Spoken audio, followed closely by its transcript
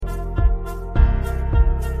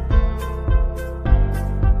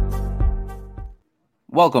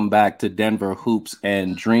Welcome back to Denver Hoops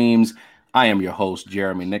and Dreams. I am your host,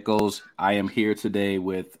 Jeremy Nichols. I am here today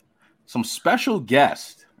with some special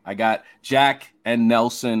guests. I got Jack and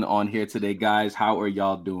Nelson on here today. Guys, how are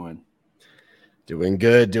y'all doing? Doing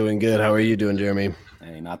good. How are you doing, Jeremy?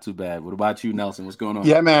 Hey, not too bad. What about you, Nelson? What's going on?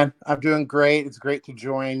 Yeah, man, I'm doing great. It's great to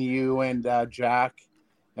join you and Jack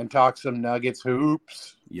and talk some Nuggets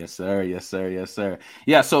hoops. Yes, sir.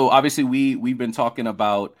 Yeah, so obviously we've been talking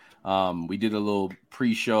about we did a little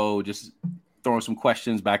pre-show, just throwing some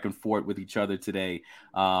questions back and forth with each other today.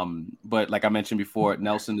 But like I mentioned before,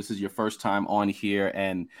 Nelson, this is your first time on here,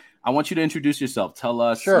 and I want you to introduce yourself. Tell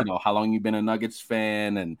us, Sure. How long you've been a Nuggets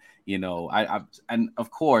fan, and and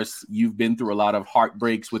of course you've been through a lot of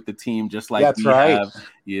heartbreaks with the team, just like That's we right. have.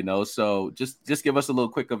 So just give us a little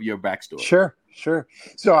quick of your backstory. Sure.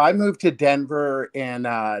 So I moved to Denver in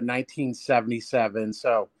 1977.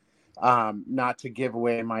 So not to give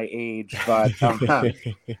away my age, but I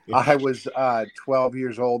was 12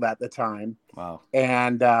 years old at the time. Wow.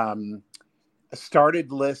 And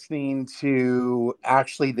started listening to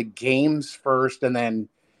actually the games first, and then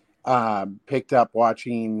picked up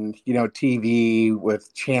watching, TV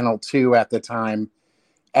with Channel 2 at the time,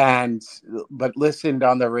 but listened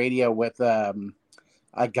on the radio with a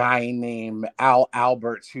guy named Al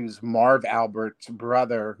Alberts, who's Marv Alberts'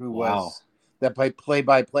 brother, who was the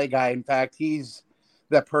play-by-play guy. In fact, he's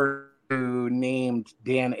the person who named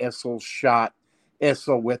Dan Issel's shot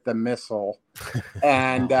Issel with the missile.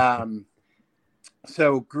 And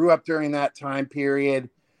so grew up during that time period.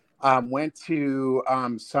 Went to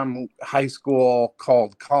some high school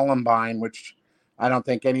called Columbine, which I don't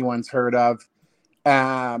think anyone's heard of.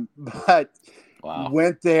 But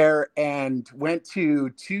went there and went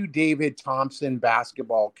to two David Thompson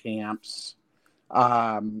basketball camps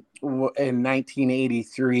in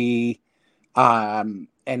 1983 and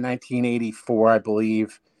 1984, I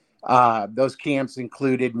believe. Those camps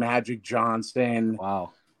included Magic Johnson,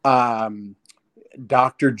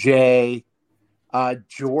 Dr. J,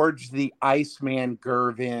 George the Iceman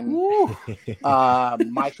Gervin,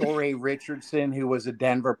 Michael Ray Richardson, who was a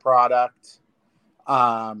Denver product,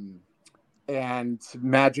 and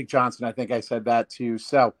Magic Johnson. I think I said that too.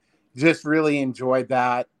 So just really enjoyed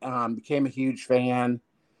that. Became a huge fan.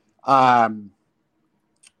 And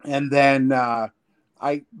then I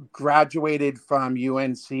graduated from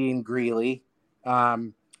UNC in Greeley.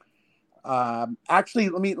 Actually,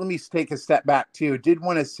 let me take a step back too. Did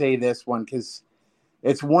want to say this one because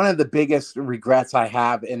it's one of the biggest regrets I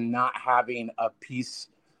have in not having a piece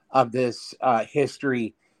of this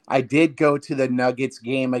history. I did go to the Nuggets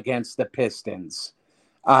game against the Pistons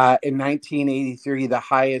in 1983, the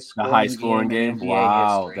highest scoring game in NBA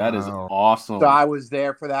wow, history. That is awesome. So I was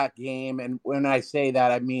there for that game, and when I say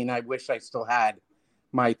that, I mean I wish I still had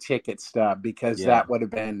my ticket stub, because that would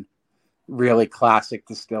have been really classic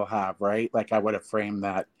to still have, right? Like I would have framed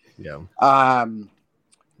that. Yeah.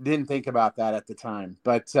 Didn't think about that at the time,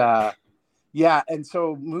 but and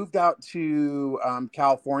so moved out to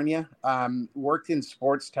California. Worked in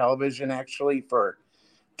sports television actually for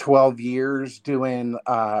 12 years, doing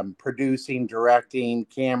producing, directing,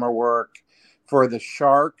 camera work for the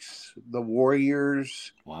Sharks, the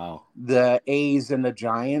Warriors, the A's, and the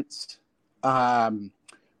Giants.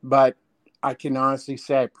 But I can honestly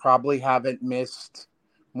say I probably haven't missed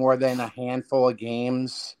more than a handful of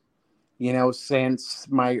games, since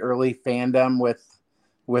my early fandom with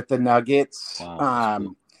the Nuggets.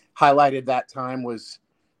 Highlighted that time was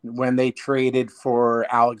when they traded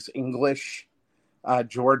for Alex English,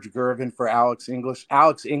 George Gervin for Alex English.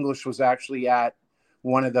 Alex English was actually at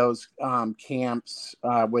one of those camps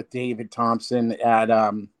with David Thompson at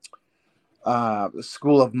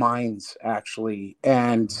School of Mines, actually.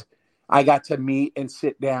 And I got to meet and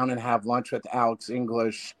sit down and have lunch with Alex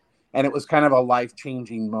English. And it was kind of a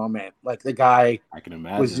life-changing moment. Like, the guy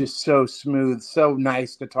was just so smooth, so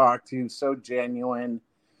nice to talk to, so genuine.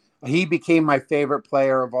 He became my favorite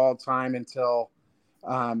player of all time until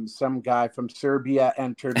some guy from Serbia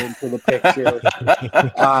entered into the picture.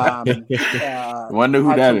 Wonder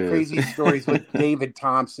who that is. Crazy stories with David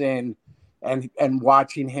Thompson and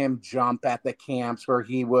watching him jump at the camps where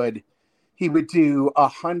he would do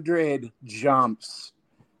 100 jumps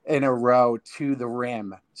in a row to the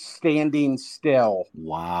rim, standing still.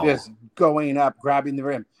 Wow. Just going up, grabbing the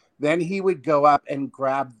rim. Then he would go up and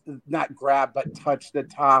but touch the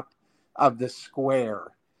top of the square.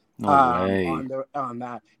 On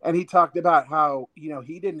that. And he talked about how,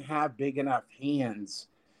 he didn't have big enough hands.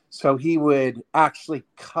 So he would actually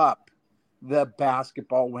cup the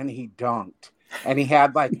basketball when he dunked. And he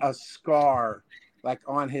had like a scar like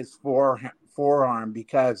on his forearm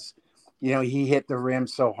because he hit the rim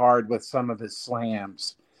so hard with some of his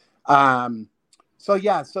slams. So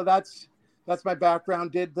that's my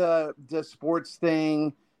background. Did the sports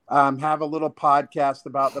thing. Have a little podcast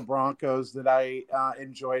about the Broncos that I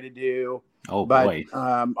enjoy to do. Oh but boy.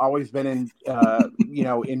 Always been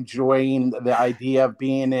enjoying the idea of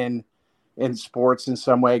being in sports in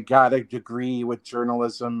some way. Got a degree with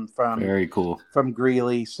journalism Very cool from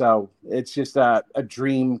Greeley, so it's just a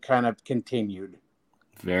dream kind of continued.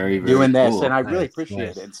 Very Doing this, cool. and I really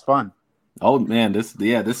appreciate it. It's fun. Oh man, this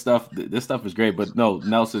stuff is great. But no,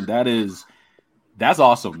 Nelson, that's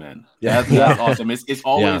awesome, man. That's awesome.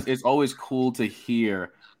 It's always cool to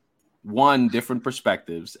hear different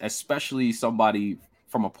perspectives, especially somebody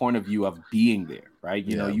from a point of view of being there, right?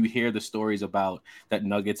 You know, you hear the stories about that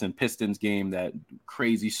Nuggets and Pistons game, that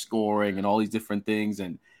crazy scoring and all these different things,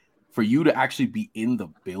 and for you to actually be in the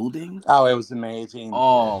building. Oh, it was amazing.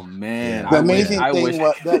 Oh man. The amazing thing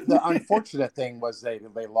was the unfortunate thing was they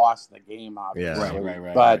lost the game, obviously.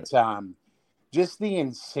 Right. But just the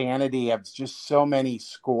insanity of just so many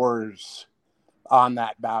scores on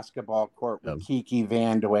that basketball court with Kiki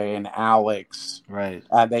Vandeweghe and Alex. Right.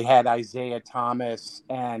 They had Isaiah Thomas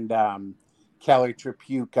and Kelly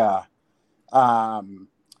Tripucka.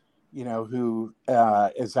 Who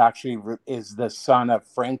is the son of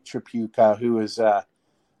Frank Tripucka, who is a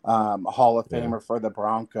Hall of Famer for the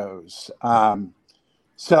Broncos.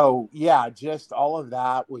 Just all of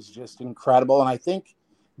that was just incredible. And I think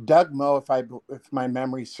Doug Moe, if my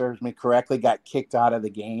memory serves me correctly, got kicked out of the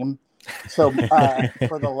game. So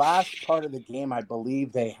for the last part of the game, I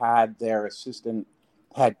believe they had their assistant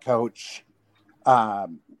head coach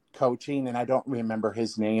coaching, and I don't remember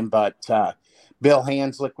his name, but Bill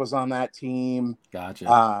Hanslick was on that team.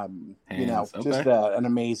 Gotcha. Just an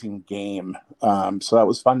amazing game. So that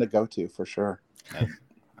was fun to go to for sure.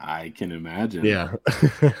 I can imagine. Yeah.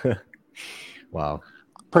 Wow.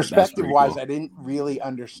 Perspective-wise, cool. I didn't really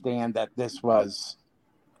understand that this was,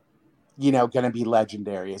 going to be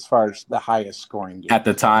legendary as far as the highest scoring game at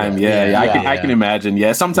the time. I can imagine.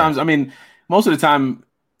 Yeah. Sometimes, I mean, most of the time,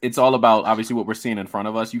 it's all about obviously what we're seeing in front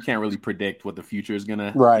of us. You can't really predict what the future is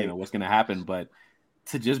gonna, what's gonna happen. But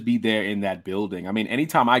to just be there in that building, I mean,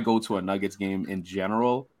 anytime I go to a Nuggets game in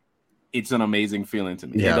general, it's an amazing feeling to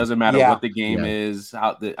me. It doesn't matter what the game is.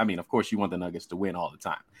 Of course, you want the Nuggets to win all the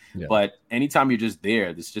time, but anytime you're just there,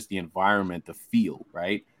 it's just the environment, the feel,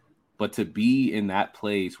 right? But to be in that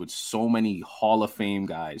place with so many Hall of Fame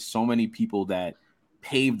guys, so many people that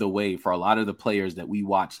paved the way for a lot of the players that we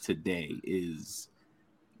watch today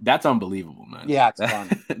that's unbelievable, man. Yeah, it's fun.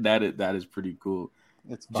 that is pretty cool.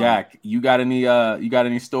 It's fun. Jack, you got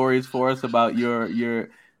any stories for us about your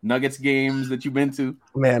Nuggets games that you've been to?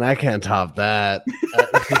 Man, I can't top that.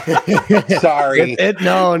 Sorry.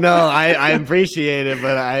 No, I appreciate it,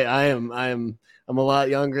 but I'm a lot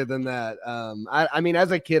younger than that. I mean, as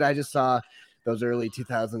a kid, I just saw those early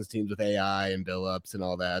 2000s teams with AI and Billups and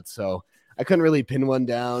all that, so I couldn't really pin one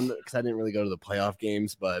down because I didn't really go to the playoff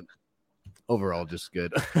games, but overall, just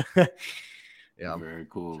good. Yeah, very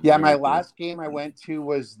cool. Yeah, my last game I went to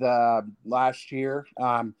was the last year.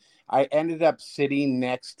 I ended up sitting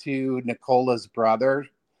next to Nicola's brother.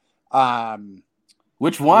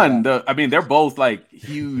 Which one? They're both like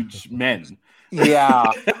huge men.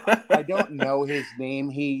 Yeah, I don't know his name.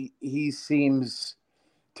 He seems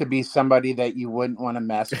to be somebody that you wouldn't want to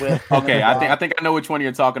mess with. Okay, I think I know which one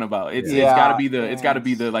you're talking about. It's got to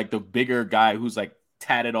be the like the bigger guy who's like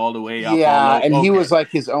tatted all the way up. And he was like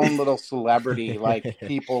his own little celebrity. Like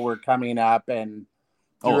people were coming up and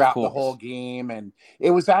throughout the whole game, and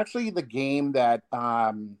it was actually the game that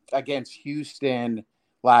against Houston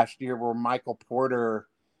last year where Michael Porter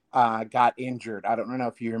got injured. I don't know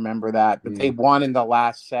if you remember that, but they won in the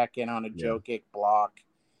last second on a Jokic block,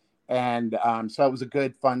 and so it was a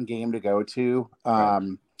good, fun game to go to.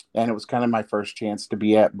 And it was kind of my first chance to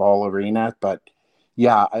be at Ball Arena, but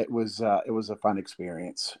yeah, it was a fun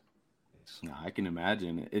experience. No, I can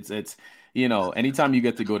imagine. It's anytime you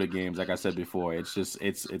get to go to games, like I said before, it's just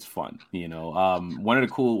it's fun. One of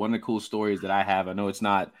the cool stories that I have, I know it's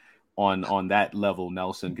not on that level,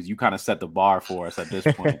 Nelson, because you kind of set the bar for us at this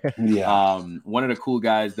point. One of the cool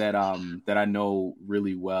guys that I know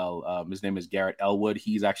really well, his name is Garrett Elwood.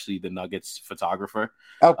 He's actually the Nuggets photographer.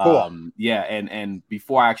 Oh, cool. And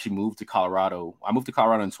before I actually moved to Colorado, I moved to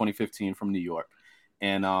Colorado in 2015 from New York.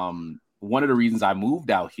 And one of the reasons I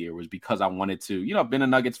moved out here was because I wanted to, I've been a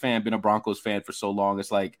Nuggets fan, been a Broncos fan for so long.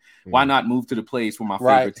 It's like, why not move to the place where my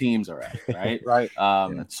favorite teams are at, right? Right.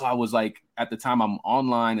 So I was like, at the time I'm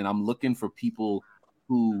online and I'm looking for people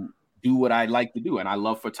who do what I like to do. And I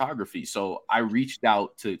love photography. So I reached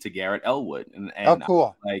out to Garrett Elwood. And oh,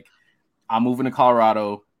 cool. I'm moving to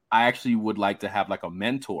Colorado. I actually would like to have like a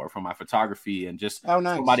mentor for my photography and just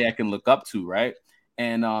somebody I can look up to, right?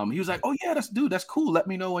 And he was like, "Oh yeah, that's cool. Let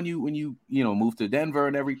me know when you move to Denver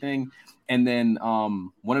and everything." And then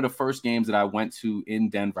one of the first games that I went to in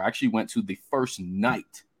Denver, I actually went to the first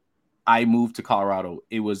night I moved to Colorado.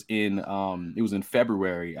 It was in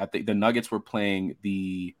February. I think the Nuggets were playing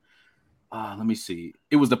the let me see.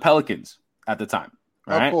 It was the Pelicans at the time.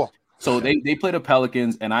 Right. Oh, cool. So they play the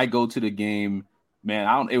Pelicans, and I go to the game.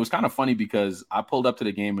 Man, it was kind of funny because I pulled up to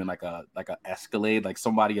the game in like a Escalade, like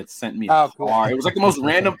somebody had sent me a car. Cool. It was like the most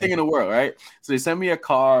random thing in the world, right? So they sent me a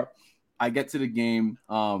car. I get to the game,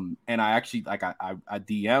 and I actually I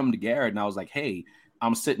DM'd Garrett, and I was like, "Hey,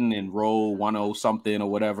 I'm sitting in row 10 something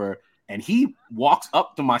or whatever," and he walks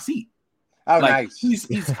up to my seat. Oh, like nice.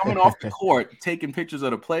 He's coming off the court, taking pictures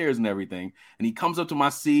of the players and everything, and he comes up to my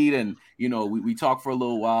seat, and we talk for a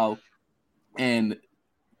little while, and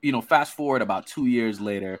fast forward about 2 years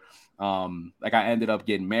later, like I ended up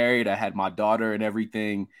getting married. I had my daughter and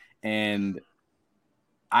everything, and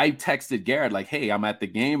I texted Garrett like, "Hey, I'm at the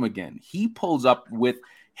game again." He pulls up with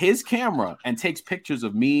his camera and takes pictures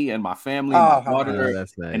of me and my family, my daughter,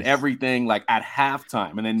 that's nice. and everything, like at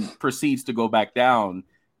halftime, and then proceeds to go back down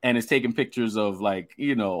and is taking pictures of like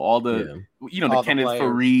all the the Kenneth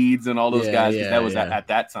Farieds and all those guys, because that was at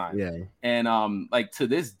that time. Yeah. And like to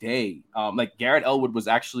this day, like Garrett Elwood was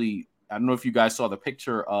actually, I don't know if you guys saw the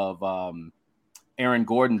picture of Aaron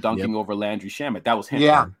Gordon dunking over Landry Shamet. That was him.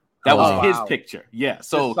 Yeah. That was his picture. Yeah.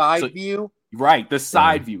 So the side view. Right, the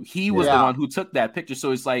side view. He was the one who took that picture.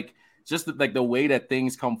 So it's like just like the way that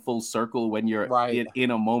things come full circle when you're in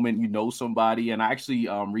a moment, somebody. And I actually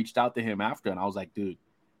reached out to him after, and I was like, "Dude,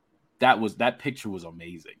 that picture was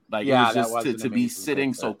amazing. Like it was just to be sitting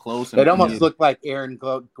picture. So close. And it almost looked like Aaron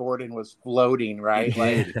Gordon was floating, right?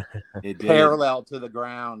 It did. Parallel to the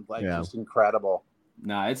ground, like just incredible.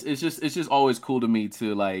 Nah, it's just always cool to me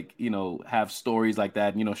to like have stories like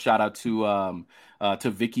that. Shout out to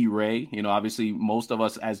Vicky Ray. Obviously most of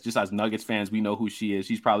us as Nuggets fans, we know who she is.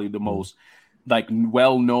 She's probably the most like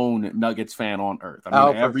well-known Nuggets fan on earth. I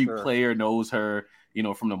mean, every player knows her.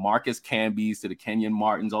 From the Marcus Cambys to the Kenyon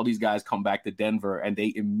Martins, all these guys come back to Denver and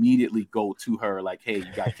they immediately go to her like, "Hey, you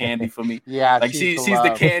got candy for me?" Yeah, like she's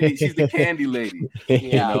the candy, she's the candy lady.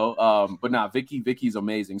 But nah, Vicky's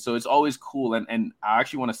amazing. So it's always cool, and I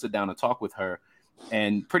actually want to sit down and talk with her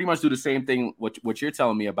and pretty much do the same thing what you're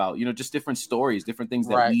telling me about, just different stories, different things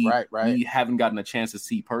that we haven't gotten a chance to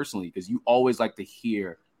see personally, because you always like to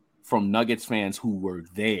hear from Nuggets fans who were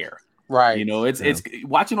there. Right. It's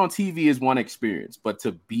watching on TV is one experience, but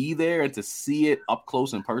to be there and to see it up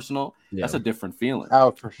close and personal, that's a different feeling.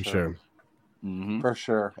 Oh, for sure. Mm-hmm. For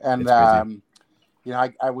sure. And,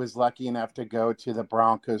 I was lucky enough to go to the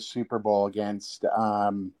Broncos Super Bowl against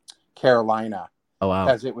Carolina. Oh, wow.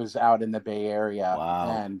 Because it was out in the Bay Area.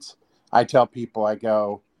 Wow. And I tell people, I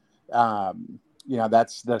go,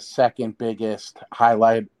 that's the second biggest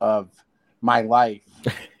highlight of my life.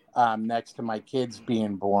 Next to my kids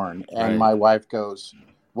being born, and my wife goes,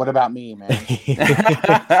 "What about me, man?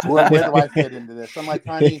 where do I fit into this?" I'm like,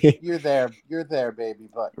 "Honey, you're there, baby."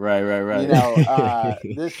 But right.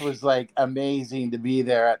 This was like amazing to be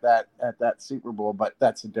there at that Super Bowl, but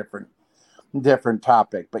that's a different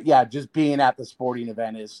topic. But yeah, just being at the sporting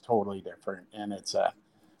event is totally different, and it's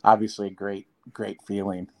obviously a great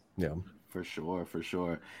feeling. Yeah, for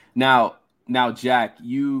sure. Now, Jack,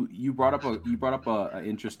 you brought up a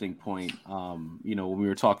interesting point. When we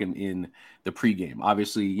were talking in the pregame,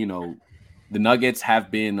 obviously, the Nuggets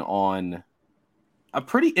have been on a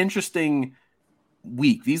pretty interesting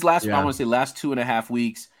week. These last 2.5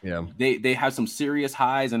 weeks, they have some serious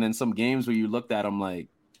highs, and then some games where you looked at them like,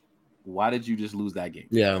 why did you just lose that game?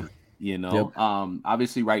 Yeah,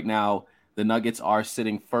 obviously, right now the Nuggets are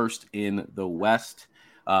sitting first in the West.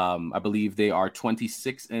 I believe they are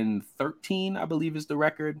 26-13, I believe is the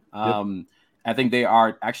record. I think they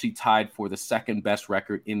are actually tied for the second best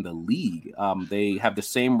record in the league. They have the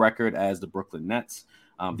same record as the Brooklyn Nets.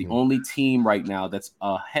 The only team right now that's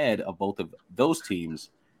ahead of both of those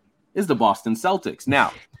teams is the Boston Celtics.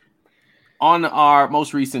 Now, on our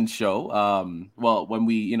most recent show, when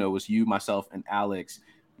we, it was you, myself, and Alex,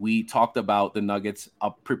 we talked about the Nuggets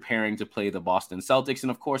preparing to play the Boston Celtics. And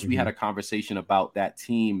of course, we had a conversation about that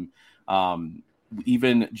team.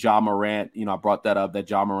 Even Ja Morant, I brought that up, that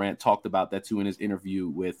Ja Morant talked about that too in his interview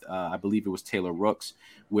with, I believe it was Taylor Rooks,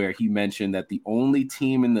 where he mentioned that the only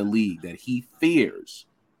team in the league that he fears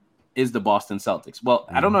is the Boston Celtics. Well,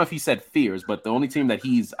 I don't know if he said fears, but the only team that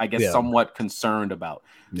he's, I guess, somewhat concerned about.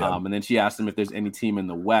 And then she asked him if there's any team in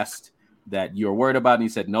the West that you're worried about, and he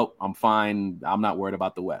said, "Nope, I'm fine. I'm not worried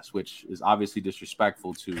about the West," which is obviously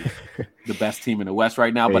disrespectful to the best team in the West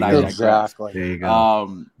right now. But I digress. Exactly. There you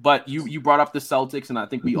go. But you brought up the Celtics, and I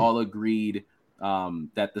think we all agreed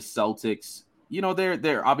that the Celtics,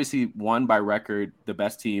 they're obviously won by record, the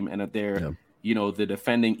best team, and that they're the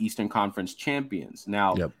defending Eastern Conference champions.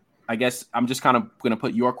 Now, I guess I'm just kind of going to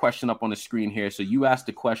put your question up on the screen here. So you asked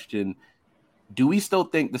the question, do we still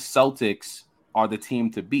think the Celtics are the team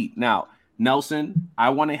to beat? Now, Nelson,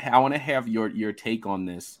 I want to have your take on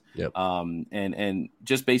this. And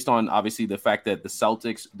just based on obviously the fact that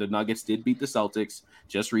the Nuggets did beat the Celtics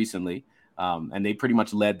just recently, and they pretty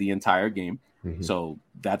much led the entire game. Mm-hmm. So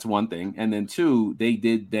that's one thing. And then two, they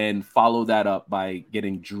did then follow that up by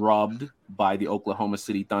getting drubbed by the Oklahoma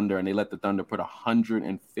City Thunder, and they let the Thunder put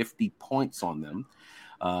 150 points on them.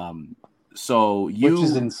 Which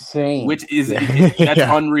is insane. That's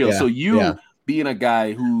unreal. Yeah. So being a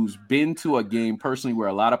guy who's been to a game personally where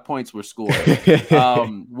a lot of points were scored,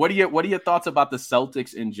 what are your thoughts about the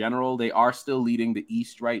Celtics in general? They are still leading the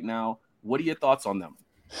East right now. What are your thoughts on them?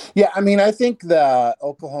 Yeah, I mean, I think the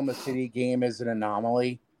Oklahoma City game is an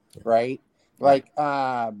anomaly, right? Like,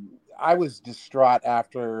 I was distraught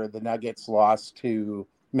after the Nuggets lost to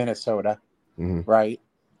Minnesota, right?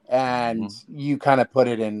 And you kind of put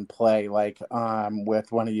it in play, like, with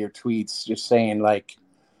one of your tweets, just saying, like,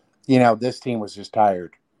 this team was just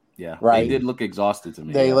tired. Yeah, right. They did look exhausted to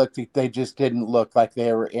me. They just didn't look like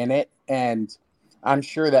they were in it, and I'm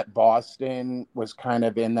sure that Boston was kind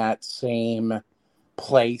of in that same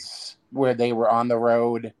place where they were on the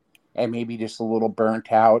road and maybe just a little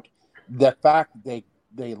burnt out. The fact that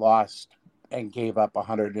they lost and gave up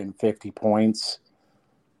 150 points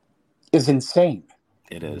is insane.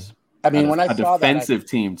 It is. I mean, when I saw that, defensive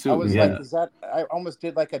team too. I was like, I almost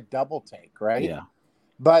did like a double take, right? Yeah.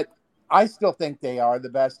 But I still think they are the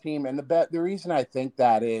best team, and the reason I think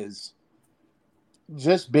that is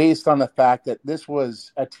just based on the fact that this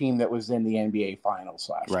was a team that was in the NBA Finals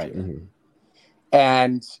last year. Mm-hmm.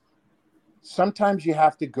 And sometimes you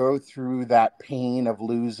have to go through that pain of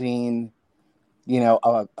losing,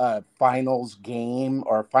 a finals game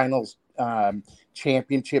or finals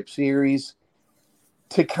championship series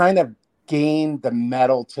to kind of gain the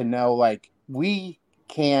mettle to know, like, we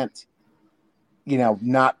can't,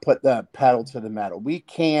 not put the pedal to the metal. We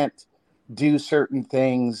can't do certain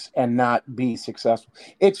things and not be successful.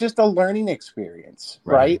 It's just a learning experience,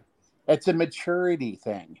 right? It's a maturity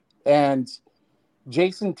thing. And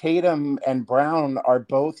Jason Tatum and Brown are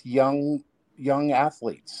both young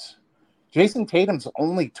athletes. Jason Tatum's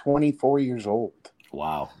only 24 years old.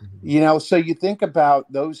 Wow. So you think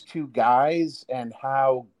about those two guys and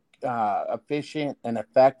how efficient and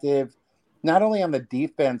effective, not only on the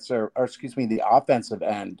defense the offensive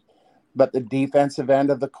end, but the defensive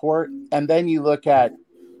end of the court. And then you look at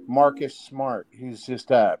Marcus Smart, who's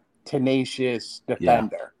just a tenacious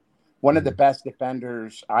defender, one of the best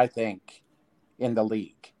defenders, I think, in the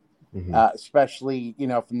league, especially,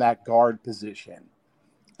 from that guard position.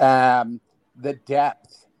 The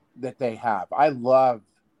depth that they have. I love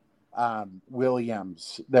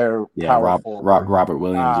Williams, their power forward. Robert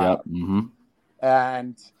Williams,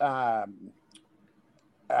 And I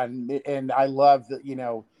love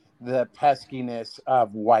the peskiness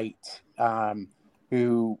of White,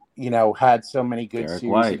 who had so many good Derek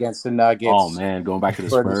series White against the Nuggets. Oh man, going back to the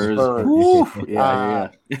Spurs. Yeah.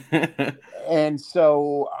 And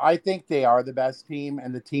so I think they are the best team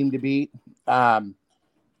and the team to beat.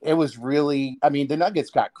 It was really, the Nuggets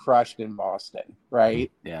got crushed in Boston,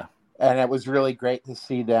 right? Yeah. And it was really great to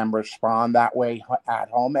see them respond that way at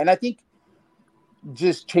home. And I think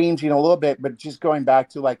just changing a little bit, but just going back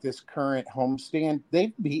to like this current homestand,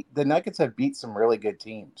 the Nuggets have beat some really good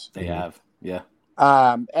teams. They have. Yeah.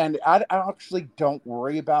 And I actually don't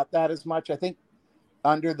worry about that as much. I think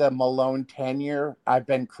under the Malone tenure, I've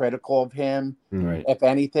been critical of him. Right. If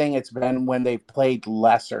anything, it's been when they've played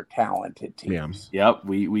lesser talented teams. Yeah. Yep.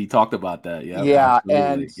 We talked about that. Yeah. Yeah.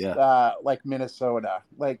 Absolutely. And like Minnesota,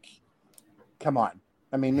 like, come on.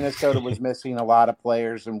 Minnesota was missing a lot of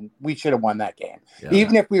players, and we should have won that game,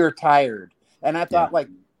 even if we were tired. And I thought, like,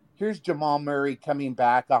 here's Jamal Murray coming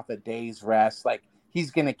back off a day's rest. Like,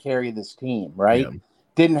 he's going to carry this team, right? Yeah.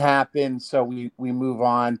 Didn't happen, so we move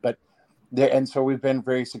on. And so we've been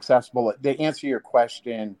very successful. To answer your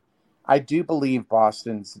question, I do believe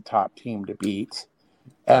Boston's the top team to beat.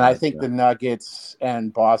 And I think the Nuggets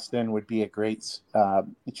and Boston would be a great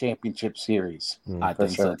championship series. I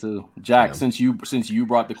think so too. Jack, since you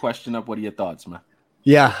brought the question up, what are your thoughts, man?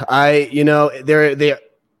 Yeah,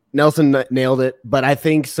 Nelson nailed it, but I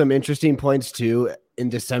think some interesting points too. In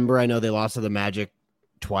December, I know they lost to the Magic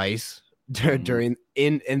twice. during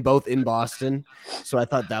in both in Boston. So I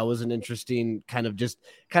thought that was an interesting kind of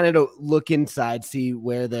to look inside, see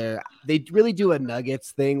where they really do a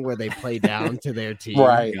Nuggets thing where they play down to their team,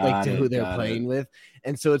 Right. like to who they're playing with.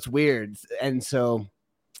 And so it's weird. And so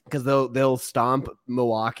because they'll stomp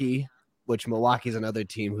Milwaukee, which Milwaukee's another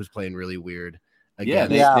team who's playing really weird. Again.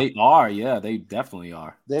 They are. Yeah, they definitely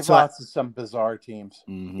are. They've lost to some bizarre teams.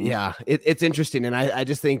 Mm-hmm. Yeah, it's interesting. And I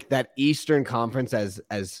just think that Eastern Conference,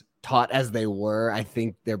 as taught as they were, I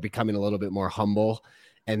think they're becoming a little bit more humble,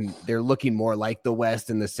 and they're looking more like the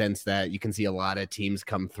West in the sense that you can see a lot of teams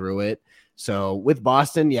come through it. So with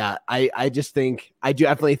Boston, yeah, I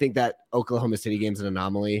definitely think that Oklahoma City game's an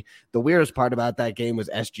anomaly. The weirdest part about that game was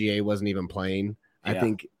SGA wasn't even playing. Yeah. I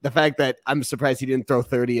think the fact that I'm surprised he didn't throw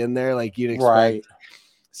 30 in there like you'd expect. Right.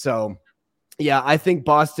 So yeah, I think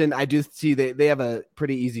Boston, I do see they have a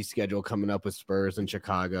pretty easy schedule coming up with Spurs and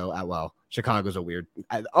Chicago. Well, Chicago's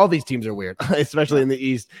all these teams are weird, especially in the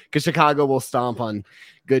East, because Chicago will stomp on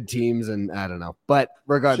good teams, and I don't know. But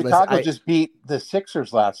regardless, Chicago just beat the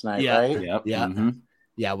Sixers last night, right? Yep. Yeah. Mm-hmm.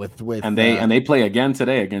 Yeah, with and they play again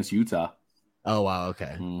today against Utah. Oh wow,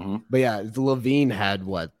 okay. Mm-hmm. But yeah, Levine had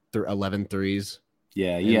 11 threes.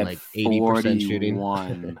 Yeah, he had like 80% shooting.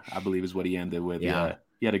 I believe is what he ended with. Yeah.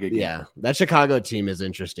 He had a good game. Yeah, that Chicago team is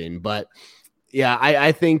interesting. But yeah,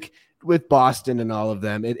 I think with Boston and all of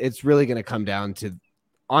them, it's really going to come down to,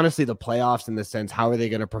 honestly, the playoffs in the sense, how are they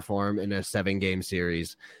going to perform in a 7-game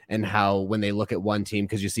series, and how when they look at one team,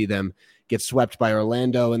 because you see them get swept by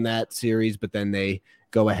Orlando in that series, but then they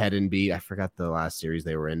go ahead and beat, I forgot the last series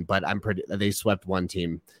they were in, but they swept one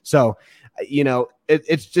team. So,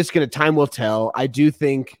 it's just going to, time will tell. I do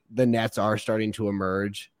think the Nets are starting to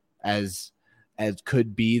emerge as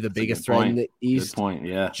could be the biggest threat in the East. Good point,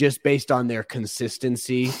 yeah. Just based on their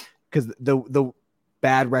consistency, because the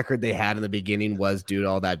bad record they had in the beginning was due to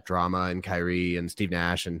all that drama and Kyrie and Steve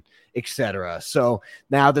Nash and etc. So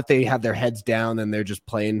now that they have their heads down and they're just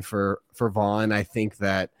playing for Vaughn, I think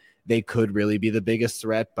that they could really be the biggest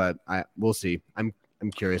threat, but we'll see. I'm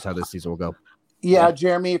curious how this season will go. Yeah,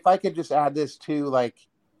 Jeremy, if I could just add this too, like,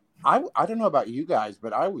 I don't know about you guys,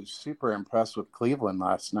 but I was super impressed with Cleveland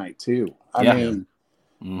last night too. I mean,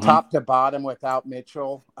 top to bottom without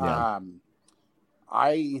Mitchell. Yeah.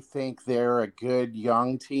 I think they're a good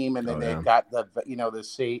young team, and then they've got the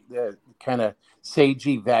kind of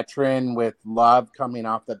sagey veteran with Love coming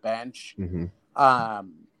off the bench. Mm-hmm.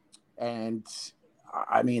 And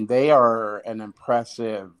I mean, they are an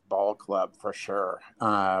impressive ball club for sure.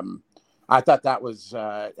 I thought that was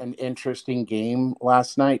an interesting game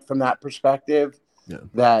last night from that perspective,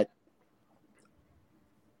 that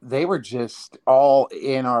they were just all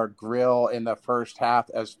in our grill in the first half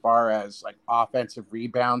as far as like offensive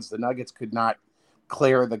rebounds. The Nuggets could not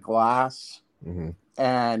clear the glass. Mm-hmm.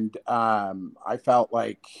 And I felt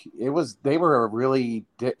like they were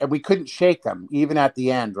and we couldn't shake them even at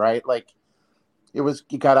the end, right? Like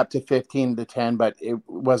it got up to 15-10, but it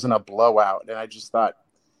wasn't a blowout. And I just thought,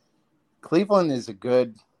 Cleveland is a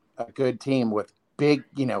good team with big,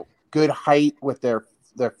 good height with their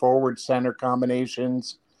forward center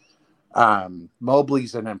combinations.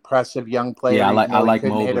 Mobley's an impressive young player. Yeah, I like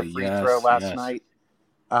Mobley. Hit a free throw last night.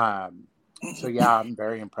 So yeah, I'm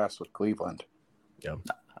very impressed with Cleveland. Yeah,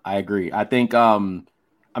 I agree. I think,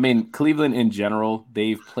 Cleveland in general,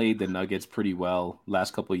 they've played the Nuggets pretty well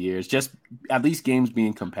last couple of years, just at least games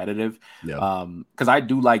being competitive. Yeah. Because I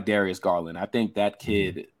do like Darius Garland. I think that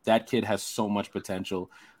kid has so much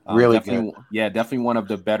potential. Really definitely, good. Yeah, definitely one of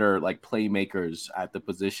the better like playmakers at the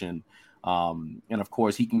position. And of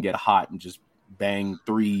course, he can get hot and just bang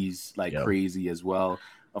threes like crazy as well.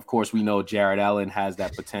 Of course, we know Jared Allen has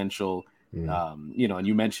that potential. And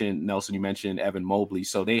you mentioned Nelson, you mentioned Evan Mobley,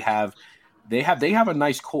 so they have a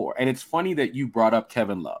nice core. And it's funny that you brought up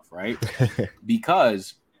Kevin Love, right?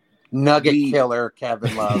 Because killer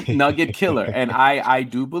Kevin Love. Nugget killer. And I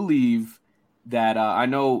do believe that I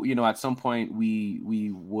know, at some point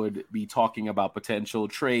we would be talking about potential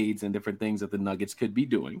trades and different things that the Nuggets could be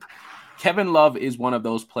doing. Kevin Love is one of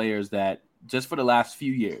those players that just for the last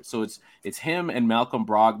few years. So it's him and Malcolm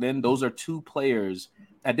Brogdon. Those are two players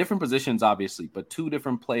at different positions, obviously, but two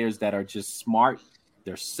different players that are just smart.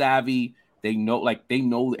 They're savvy. They know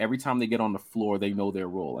every time they get on the floor, they know their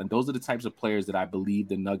role. And those are the types of players that I believe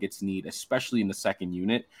the Nuggets need, especially in the second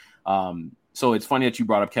unit. So it's funny that you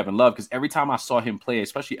brought up Kevin Love, because every time I saw him play,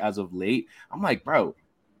 especially as of late, I'm like, bro,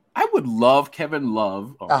 I would love Kevin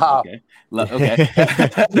Love. Okay.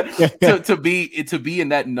 to be in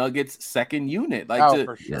that Nuggets second unit,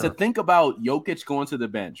 to think about Jokic going to the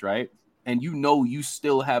bench, right? And you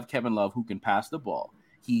still have Kevin Love who can pass the ball.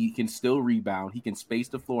 He can still rebound. He can space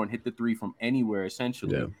the floor and hit the three from anywhere,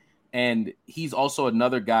 essentially. Yeah. And he's also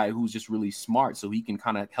another guy who's just really smart, so he can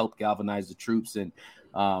kind of help galvanize the troops. And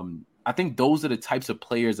I think those are the types of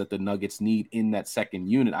players that the Nuggets need in that second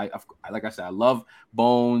unit. Like I said, I love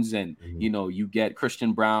Bones, and you get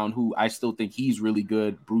Christian Brown, who I still think he's really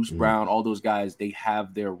good. Bruce Brown, all those guys, they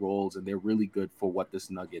have their roles and they're really good for what this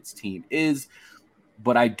Nuggets team is.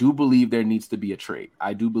 But I do believe there needs to be a trade.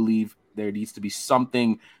 I do believe there needs to be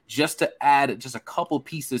something just to add just a couple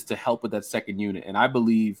pieces to help with that second unit. And I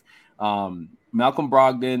believe Malcolm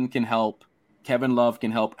Brogdon can help. Kevin Love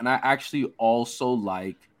can help. And I actually also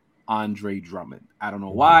like Andre Drummond. I don't know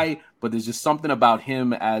why, but there's just something about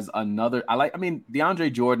him as another.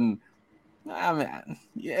 DeAndre Jordan.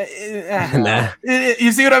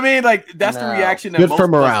 You see what I mean? Like, that's the reaction that good most for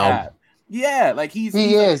of us morale. have. Yeah, like he's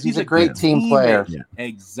a great team player. Yeah.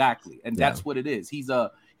 Exactly. And that's what it is. He's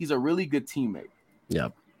a really good teammate. Yeah.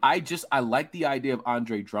 I like the idea of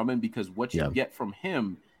Andre Drummond, because what you get from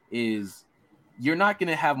him is you're not going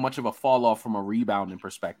to have much of a fall off from a rebounding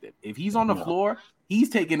perspective. If he's on the floor, he's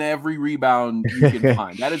taking every rebound you can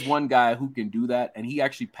find. That is one guy who can do that, and he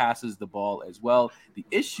actually passes the ball as well. The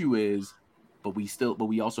issue is, but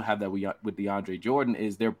we also have that with DeAndre Jordan,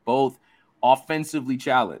 is they're both offensively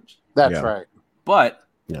challenged. That's right. But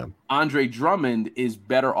Andre Drummond is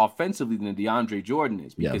better offensively than DeAndre Jordan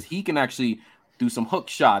is, because he can actually do some hook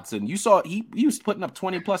shots. And you saw he was putting up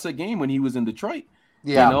 20 plus a game when he was in Detroit.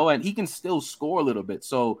 Yeah. And he can still score a little bit.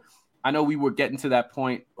 So I know we were getting to that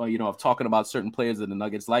point, of talking about certain players that the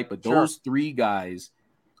Nuggets like, but those three guys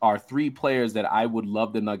are three players that I would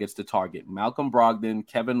love the Nuggets to target: Malcolm Brogdon,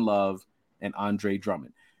 Kevin Love, and Andre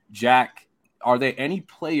Drummond. Jack, are there any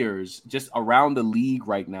players just around the league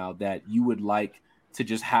right now that you would like to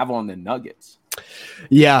just have on the Nuggets?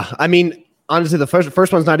 Yeah, I mean, honestly, the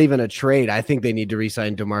first one's not even a trade. I think they need to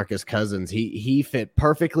re-sign DeMarcus Cousins. He fit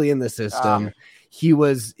perfectly in the system. He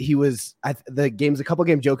was a couple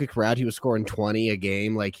games Jokic were out, he was scoring 20 a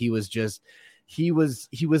game. Like, he was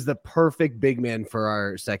the perfect big man for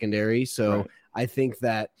our secondary. So I think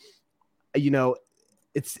that,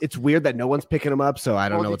 it's weird that no one's picking him up. So I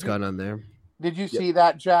don't know what's going on there. Did you see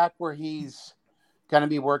that, Jack, where he's going to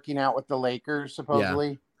be working out with the Lakers,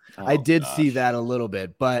 supposedly? Yeah. I did see that a little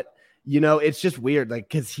bit, but it's just weird, like,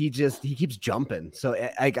 because he keeps jumping. So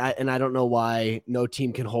I don't know why no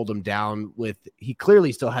team can hold him down. He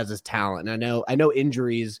clearly still has his talent. And I know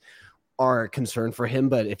injuries are a concern for him,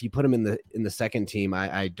 but if you put him in the second team,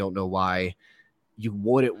 I don't know why you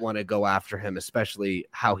wouldn't want to go after him, especially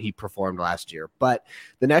how he performed last year. But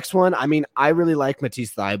the next one, I mean, I really like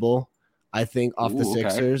Matisse Thybulle. I think off the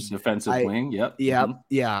Sixers. Defensive wing, yep.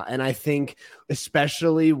 Yeah. And I think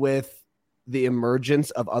especially with the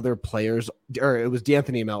emergence of other players, or it was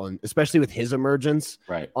D'Anthony Melton, especially with his emergence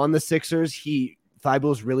on the Sixers,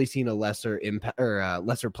 Thybulle's really seen a lesser impact or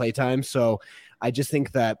lesser play time. So I just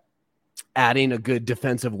think that adding a good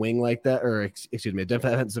defensive wing like that, or excuse me, a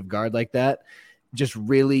defensive guard like that, just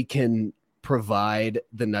really can provide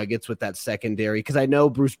the Nuggets with that secondary. Because I know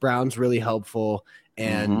Bruce Brown's really helpful,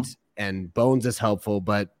 and Bones is helpful,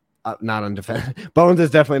 but not on defense. Bones is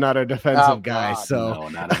definitely not a defensive guy. So no,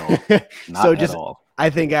 not at all. I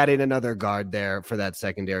think adding another guard there for that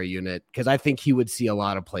secondary unit, because I think he would see a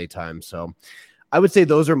lot of play time. So I would say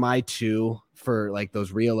those are my two for like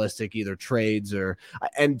those realistic either trades or.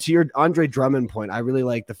 And to your Andre Drummond point, I really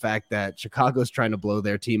like the fact that Chicago's trying to blow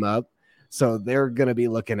their team up, so they're going to be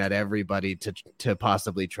looking at everybody to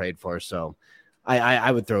possibly trade for. So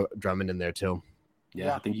I would throw Drummond in there too.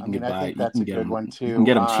 Yeah, I think you can get I by. think that's a good one too. You can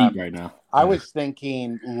get them cheap right now. I was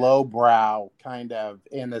thinking lowbrow, kind of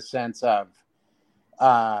in the sense of,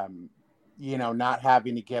 not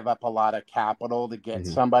having to give up a lot of capital to get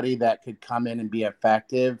somebody that could come in and be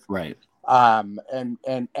effective. Right.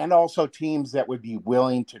 And also teams that would be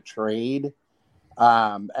willing to trade.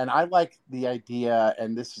 And I like the idea,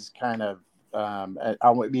 and this is kind of, it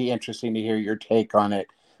would be interesting to hear your take on it.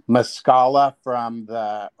 Muscala from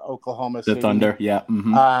the Oklahoma City Thunder,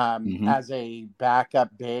 as a backup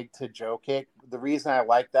big to Jokic. The reason I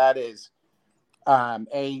like that is,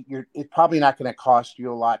 it's probably not going to cost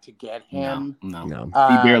you a lot to get him. No.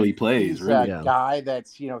 He barely plays. He's really, a guy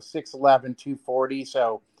that's 6'11", 240,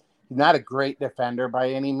 so he's not a great defender by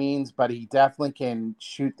any means, but he definitely can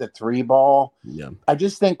shoot the three ball. Yeah, I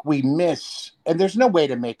just think we miss, and there's no way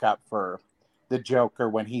to make up for the Joker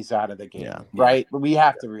when he's out of the game, right? We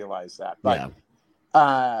have to realize that. But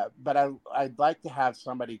I'd like to have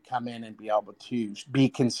somebody come in and be able to be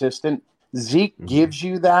consistent. Zeke gives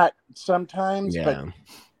you that sometimes,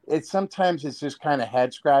 but sometimes it's just kind of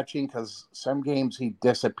head scratching because some games he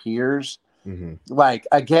disappears. Mm-hmm. Like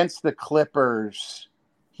against the Clippers,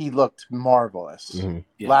 he looked marvelous. Mm-hmm.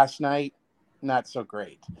 Yeah. Last night, not so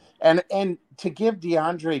great. And to give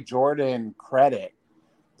DeAndre Jordan credit,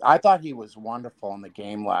 I thought he was wonderful in the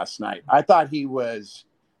game last night. I thought he was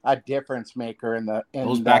a difference maker in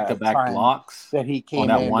Those the back-to-back time blocks that he on came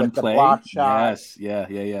that in one with the play. block shot, Yes. Yeah.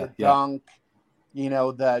 the dunk,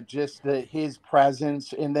 his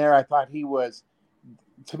presence in there. I thought he was,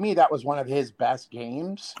 to me, that was one of his best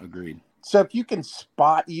games. Agreed. So if you can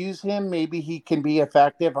spot use him, maybe he can be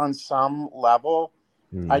effective on some level.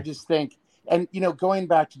 I just think, and going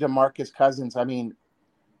back to DeMarcus Cousins, I mean,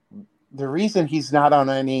 the reason he's not on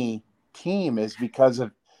any team is because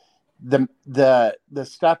of the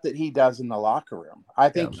stuff that he does in the locker room. I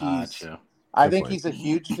think Gotcha. he's a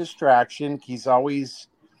huge distraction. He's always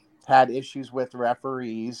had issues with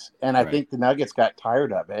referees, and I think the Nuggets got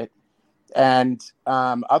tired of it. And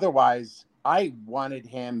otherwise, I wanted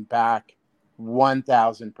him back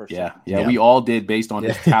 1,000%. Yeah, we all did based on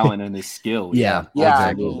his talent and his skill. Yeah,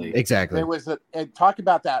 absolutely. I mean, exactly. There was talk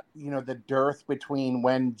about that, the dearth between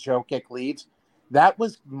when Jokic leaves. That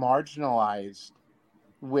was marginalized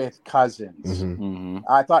with Cousins. Mm-hmm.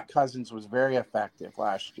 I thought Cousins was very effective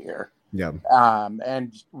last year. Yeah.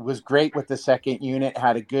 And was great with the second unit,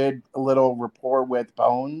 had a good little rapport with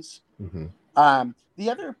Bones. Mm-hmm. The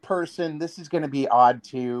other person, this is going to be odd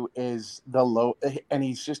too, is and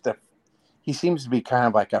he seems to be kind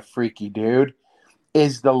of like a freaky dude,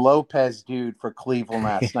 is the Lopez dude for Cleveland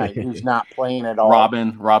last night, who's not playing at all.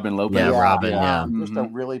 Robin Lopez. Yeah, Robin, just a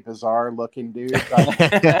really bizarre looking dude.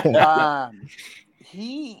 But,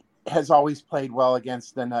 he has always played well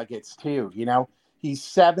against the Nuggets too. He's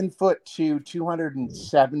 7'2",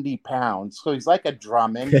 270 pounds. So he's like a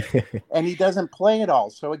Drummond, and he doesn't play at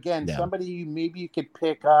all. So again, somebody maybe you could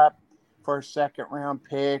pick up for a second round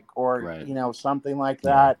pick or, something like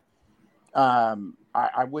that.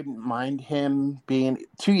 I wouldn't mind him being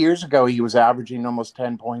 2 years ago. He was averaging almost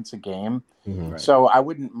 10 points a game. Mm-hmm. So I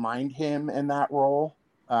wouldn't mind him in that role.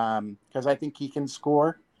 Cause I think he can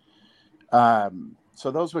score.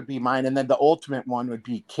 So those would be mine. And then the ultimate one would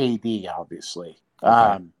be KD, obviously.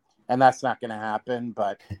 And that's not going to happen,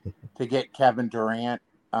 but to get Kevin Durant,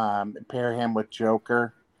 pair him with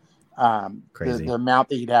Joker, the amount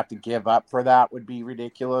that you'd have to give up for that would be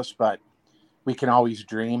ridiculous, but we can always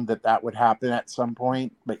dream that would happen at some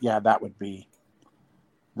point. But yeah, that would be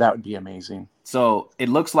amazing. So it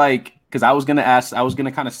looks like, because I was going to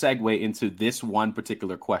kind of segue into this one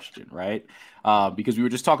particular question, right? Because we were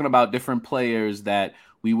just talking about different players that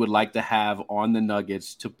we would like to have on the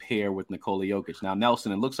Nuggets to pair with Nikola Jokic. Now,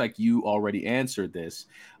 Nelson, it looks like you already answered this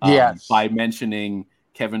by mentioning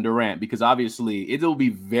Kevin Durant, because obviously it'll be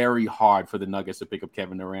very hard for the Nuggets to pick up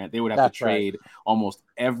Kevin Durant. They would have to trade almost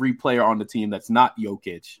every player on the team that's not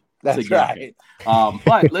Jokic to get him.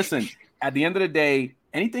 But listen, at the end of the day,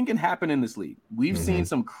 anything can happen in this league. We've seen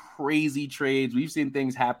some crazy trades. We've seen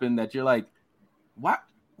things happen that you're like,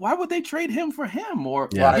 why would they trade him for him or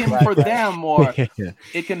him for them? Or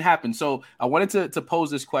it can happen. So I wanted to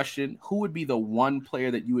pose this question. Who would be the one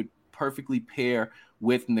player that you would perfectly pair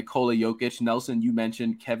with Nikola Jokic? Nelson, you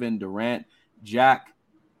mentioned Kevin Durant. Jack,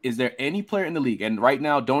 is there any player in the league? And right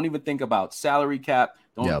now, don't even think about salary cap.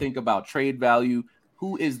 Don't think about trade value.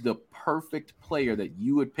 Who is the perfect player that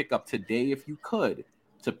you would pick up today if you could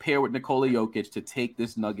to pair with Nikola Jokic to take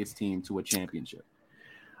this Nuggets team to a championship?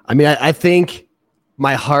 I mean, I think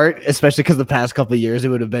my heart, especially because the past couple of years, it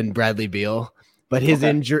would have been Bradley Beal. But his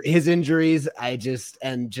injuries, I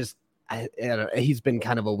don't know, he's been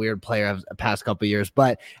kind of a weird player the past couple of years.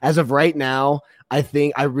 But as of right now, I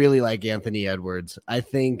think I really like Anthony Edwards. I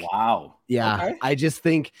think, I just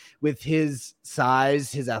think with his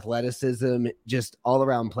size, his athleticism, just all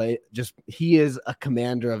around play, he is a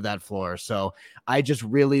commander of that floor. So I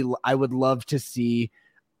would love to see.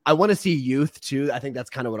 I want to see youth too. I think that's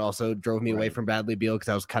kind of what also drove me away from Bradley Beal, because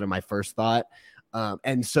that was kind of my first thought.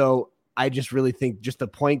 And so I just really think just the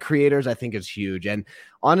point creators, I think, is huge. And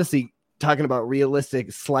honestly, talking about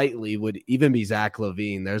realistic slightly would even be Zach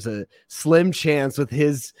LaVine. There's a slim chance with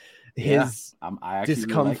his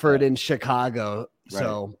discomfort in Chicago.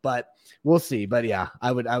 So, but we'll see. But yeah,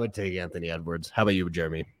 I would take Anthony Edwards. How about you,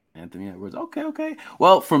 Jeremy? Anthony Edwards. Okay.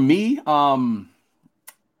 Well, for me,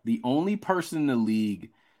 the only person in the league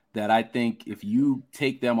that I think if you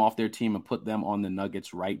take them off their team and put them on the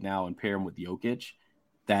Nuggets right now and pair them with Jokic,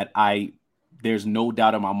 there's no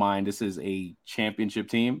doubt in my mind this is a championship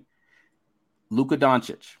team. Luka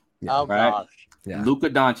Doncic. Gosh. Yeah. Luka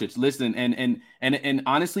Doncic, listen, and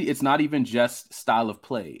honestly, it's not even just style of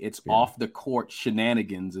play. It's off the court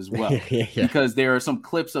shenanigans as well. Because there are some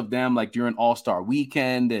clips of them like during All-Star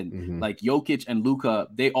weekend and like Jokic and Luka,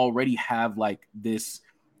 they already have like this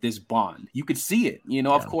bond. You could see it.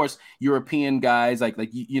 Of course, European guys like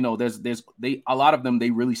there's a lot of them, they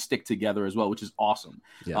really stick together as well, which is awesome.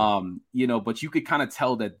 But you could kind of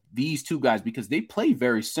tell that these two guys, because they play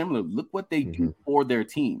very similar. Look what they do for their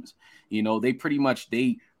teams. They pretty much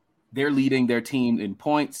they're leading their team in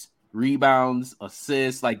points, rebounds,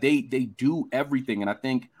 assists. Like they do everything. And I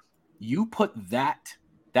think you put that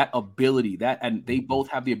ability and they both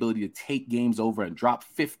have the ability to take games over and drop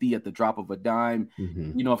 50 at the drop of a dime.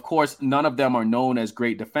 Of course, none of them are known as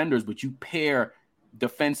great defenders, but you pair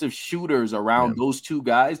defensive shooters around those two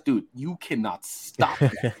guys, dude, you cannot stop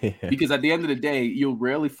that. Because at the end of the day, you'll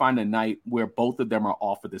rarely find a night where both of them are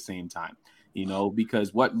off at the same time.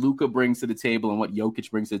 Because what Luka brings to the table and what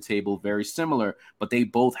Jokic brings to the table, very similar, but they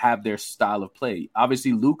both have their style of play.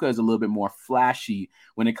 Obviously, Luka is a little bit more flashy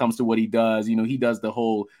when it comes to what he does. He does the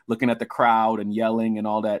whole looking at the crowd and yelling and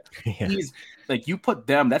all that. He's like, you put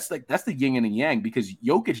them, that's the yin and the yang, because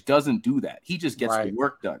Jokic doesn't do that. He just gets the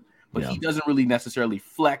work done. But he doesn't really necessarily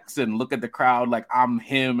flex and look at the crowd like I'm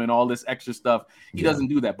him and all this extra stuff. He doesn't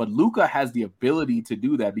do that. But Luka has the ability to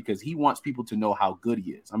do that because he wants people to know how good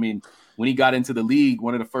he is. I mean, when he got into the league,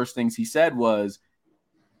 one of the first things he said was,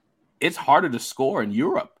 it's harder to score in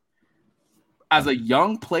Europe. As a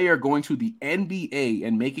young player going to the NBA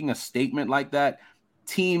and making a statement like that,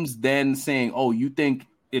 teams then saying, oh, you think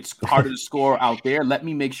it's harder to score out there? Let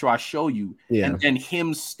me make sure I show you. And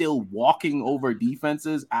him still walking over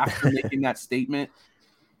defenses after making that statement.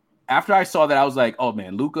 After I saw that, I was like, oh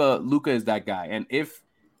man, Luka is that guy. And if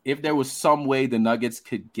there was some way the Nuggets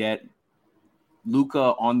could get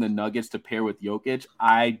Luka on the Nuggets to pair with Jokic,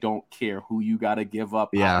 I don't care who you got to give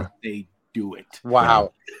up. They do it.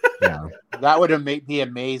 Wow. That would have made me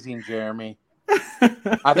amazing, Jeremy.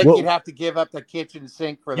 I think you'd have to give up the kitchen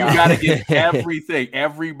sink for that. You got to get everything.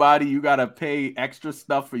 Everybody, you got to pay extra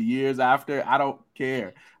stuff for years after. I don't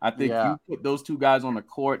care. I think you put those two guys on the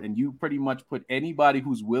court and you pretty much put anybody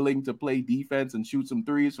who's willing to play defense and shoot some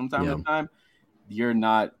threes from time to time.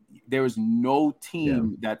 There is no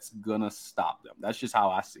team that's going to stop them. That's just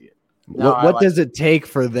how I see it. What does it take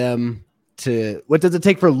for them what does it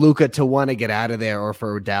take for Luka to want to get out of there, or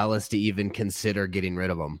for Dallas to even consider getting rid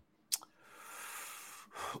of him?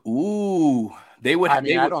 Ooh,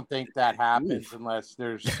 I don't think that happens unless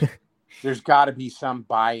there's got to be some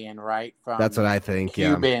buy-in, right? From that's what I think.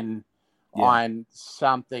 Cuban on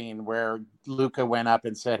something where Luka went up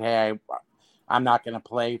and said, "Hey, I'm not going to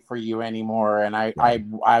play for you anymore, and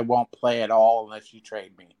I won't play at all unless you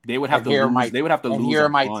trade me." They would have to lose. They would have to lose. Here are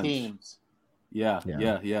my teams. Yeah.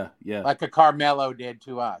 Like a Carmelo did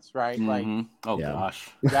to us, right? Like, gosh,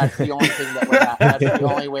 that's the only thing that would happen. That's the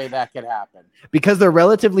only way that could happen. Because they're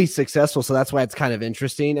relatively successful, so that's why it's kind of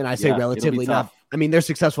interesting. And I say relatively, not. I mean, they're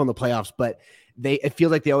successful in the playoffs, but it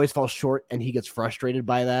feels like they always fall short, and he gets frustrated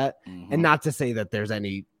by that. And not to say that there's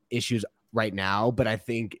any issues right now, but I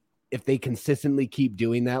think if they consistently keep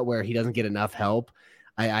doing that, where he doesn't get enough help,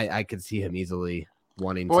 I could see him easily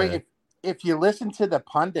wanting to. If you listen to the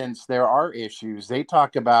pundits, there are issues. They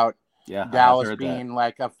talk about Dallas being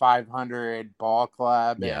like a 500 ball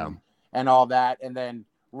club and all that. And then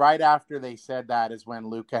right after they said that is when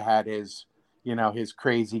Luka had his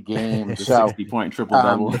crazy game. So 60-point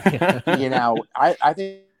triple-double. I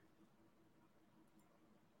think.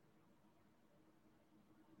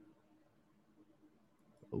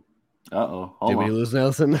 Uh-oh. Did we lose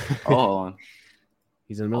Nelson? Hold on.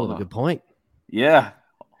 He's in the middle of a good point. Yeah.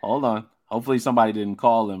 Hold on. Hopefully somebody didn't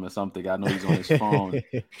call him or something. I know he's on his phone.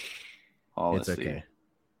 It's okay.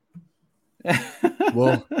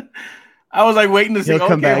 Well, I was like waiting to see. He'll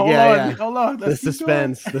come back. Hold on. The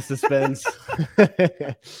suspense.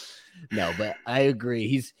 No, but I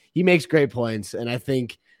agree. He makes great points, and I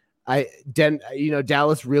think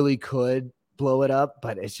Dallas really could blow it up,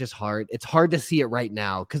 but it's just hard. It's hard to see it right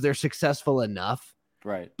now because they're successful enough,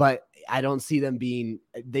 right? But I don't see them being.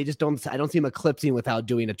 I don't see them eclipsing without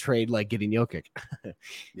doing a trade like getting Jokic.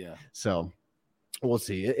 Yeah. So we'll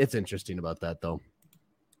see. It's interesting about that though.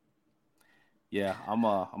 Yeah, I'm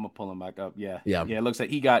gonna pull him back up. Yeah. It looks like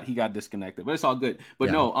he got disconnected, but it's all good.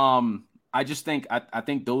 But no, I just think I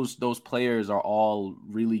think those players are all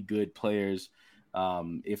really good players.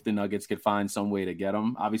 If the Nuggets could find some way to get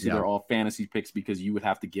them, obviously they're all fantasy picks because you would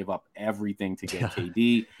have to give up everything to get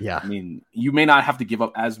KD. Yeah, I mean, you may not have to give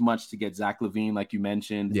up as much to get Zach LaVine, like you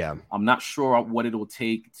mentioned. Yeah, I'm not sure what it'll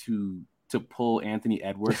take to pull Anthony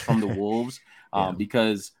Edwards from the Wolves,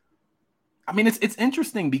 because I mean, it's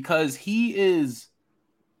interesting because he's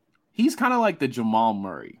kind of like the Jamal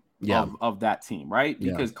Murray of that team, right?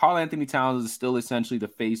 Because Karl Anthony Towns is still essentially the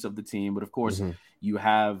face of the team, but of course you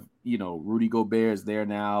have, Rudy Gobert is there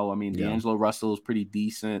now. I mean, D'Angelo Russell is pretty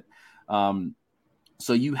decent.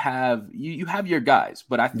 So you have your guys,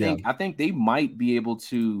 but I think they might be able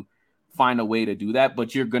to find a way to do that.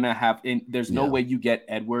 But you're gonna have, there's no way you get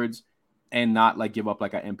Edwards and not like give up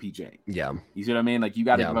like an MPJ. Yeah, you see what I mean? Like you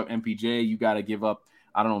got to give up MPJ, you got to give up,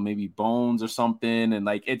 I don't know, maybe Bones or something, and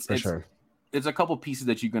like it's a couple pieces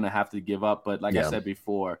that you're gonna have to give up. But like I said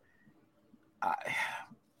before,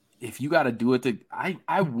 if you got to do it,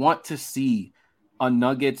 I want to see a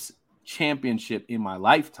Nuggets championship in my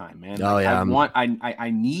lifetime, man. Oh yeah, I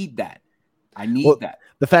need that. I need that.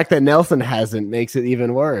 The fact that Nelson hasn't makes it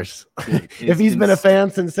even worse. Dude, if he's been a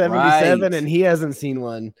fan since 77 and he hasn't seen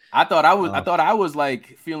one. I thought I was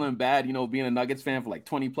like feeling bad, being a Nuggets fan for like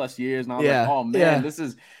 20 plus years. And I was like, oh man, this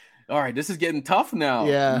is getting tough now.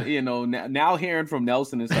 Yeah. Now hearing from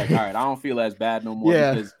Nelson, it's like, all right, I don't feel as bad no more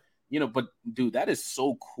because, but dude, that is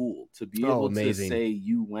so cool to be able to say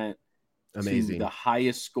you went to the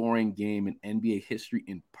highest scoring game in NBA history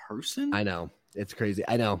in person. I know. It's crazy.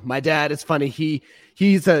 I know. My dad, it's funny.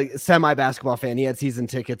 He's a semi basketball fan. He had season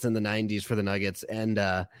tickets in the 90s for the Nuggets. And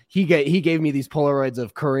he gave me these Polaroids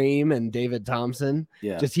of Kareem and David Thompson.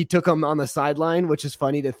 Yeah. Just he took them on the sideline, which is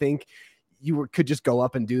funny to think could just go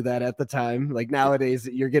up and do that at the time. Like nowadays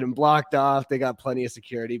you're getting blocked off. They got plenty of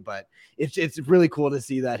security, but it's really cool to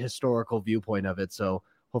see that historical viewpoint of it. So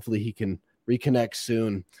hopefully he can reconnect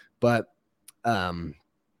soon. But I'm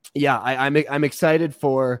excited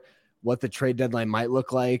for what the trade deadline might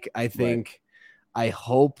look like. I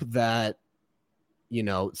hope that,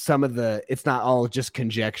 some of it's not all just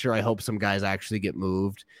conjecture. I hope some guys actually get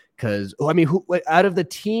moved because, who out of the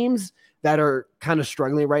teams that are kind of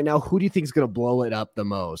struggling right now, who do you think is going to blow it up the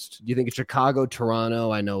most? Do you think it's Chicago,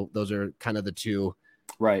 Toronto? I know those are kind of the two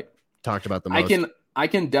talked about the most. I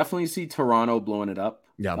can definitely see Toronto blowing it up.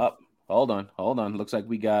 Yeah. Hold on. Looks like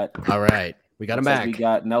we got. All right. We got him back. We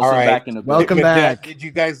got Nelson back in the welcome back. Did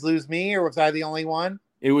you guys lose me, or was I the only one?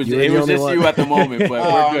 It was just you at the moment,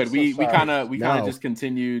 but we're good. We kind of just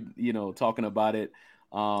continued, talking about it.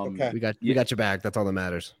 Okay. We got your back. That's all that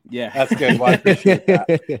matters. Yeah, that's good. Well, I appreciate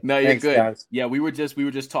that. No, you're good. Guys. Yeah, we were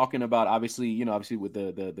just talking about obviously with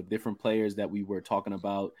the different players that we were talking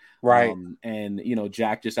about, right? And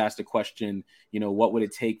Jack just asked a question. What would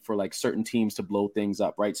it take for like certain teams to blow things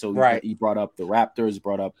up, right? So he brought up the Raptors,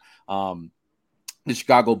 brought up the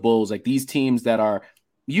Chicago Bulls, like these teams that are.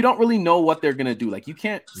 You don't really know what they're going to do. Like you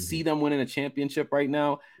can't see them winning a championship right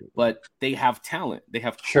now, but they have talent. They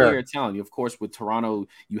have clear talent. Of course, with Toronto,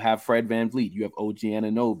 you have Fred VanVleet, you have OG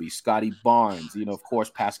Anunoby, Scotty Barnes, of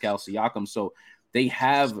course, Pascal Siakam. So they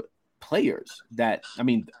have players that,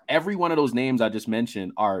 every one of those names I just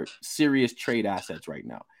mentioned are serious trade assets right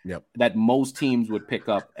now. Yep. That most teams would pick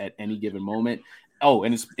up at any given moment. Oh,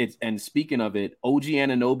 and and speaking of it, OG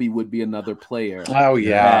Anunoby would be another player. Oh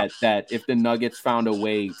yeah, that if the Nuggets found a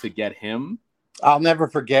way to get him, I'll never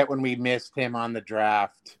forget when we missed him on the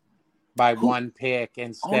draft by one pick.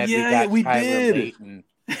 Instead, we got Tyler Layton.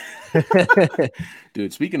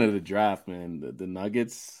 Dude, speaking of the draft, man, the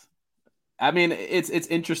Nuggets. It's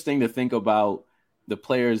interesting to think about the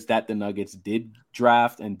players that the Nuggets did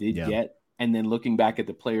draft and did get, and then looking back at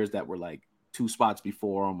the players that were like 2 spots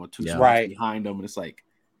before him or 2 spots behind him, and it's like,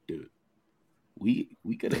 dude, we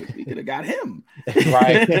could have got him,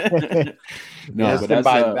 right? No, but that's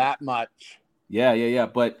by that much. Yeah.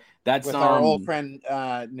 But that's with our old friend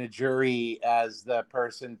Najuri as the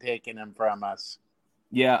person taking him from us.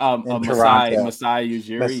 Yeah, Masai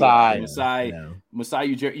Ujiri.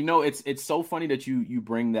 Masai Ujiri. It's so funny that you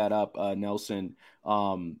bring that up, Nelson.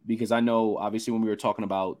 Because I know obviously when we were talking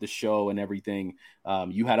about the show and everything,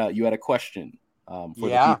 you had a question for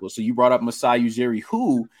the people. So you brought up Masai Ujiri,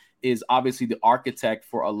 who is obviously the architect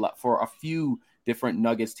for a few different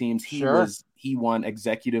Nuggets teams. He won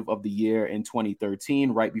Executive of the Year in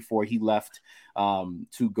 2013, right before he left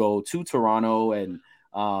to go to Toronto. And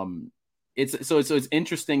it's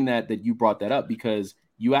interesting that you brought that up because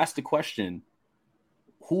you asked the question,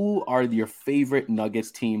 who are your favorite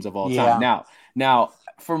Nuggets teams of all time? Now,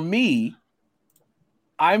 for me,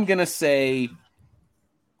 I'm going to say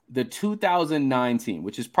the 2009 team,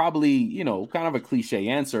 which is probably, kind of a cliche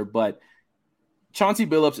answer, but Chauncey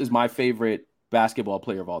Billups is my favorite basketball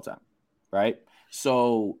player of all time, right?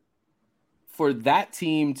 So for that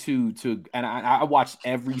team to and I watched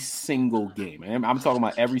every single game, and I'm talking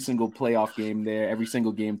about every single playoff game there, every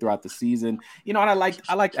single game throughout the season. And I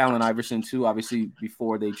liked Allen Iverson too, obviously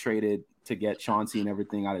before they traded to get Chauncey and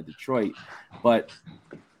everything out of Detroit. But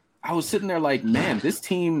I was sitting there like, man, this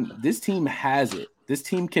team has it. This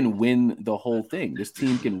team can win the whole thing. This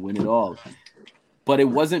team can win it all. But it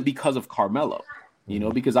wasn't because of Carmelo,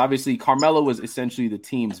 because obviously Carmelo was essentially the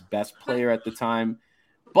team's best player at the time,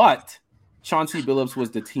 but Chauncey Billups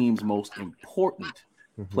was the team's most important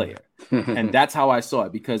player. And that's how I saw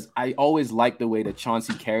it, because I always liked the way that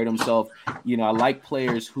Chauncey carried himself. I like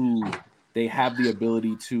players who they have the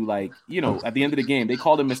ability to, like, at the end of the game, they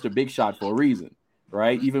called him Mr. Big Shot for a reason,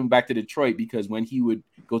 right? Even back to Detroit, because when he would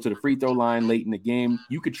go to the free throw line late in the game,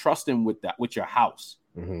 you could trust him with your house.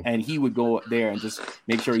 And he would go there and just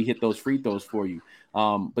make sure he hit those free throws for you.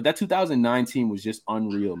 But that 2009 team was just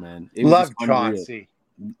unreal, man. It was Love Chauncey.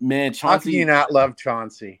 Man, Chauncey. How can you not love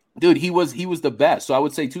Chauncey? Dude, he was the best. So I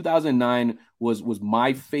would say 2009 was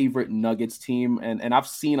my favorite Nuggets team. And I've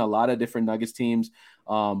seen a lot of different Nuggets teams.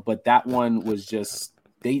 But that one was just,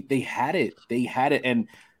 they had it. They had it. And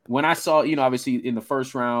when I saw, obviously in the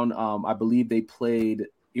first round, I believe they played,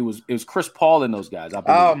 it was Chris Paul and those guys. I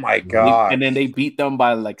believe. Oh my God. And then they beat them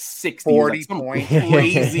by like 60, 40 points.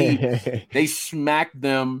 Crazy. They smacked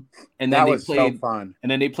them. And then that was so fun. And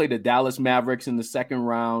then they played the Dallas Mavericks in the second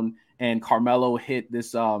round. And Carmelo hit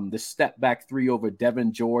this step back three over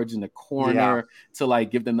Devin George in the corner to like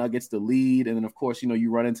give the Nuggets the lead. And then of course, you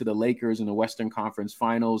run into the Lakers in the Western Conference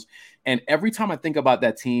Finals. And every time I think about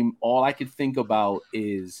that team, all I could think about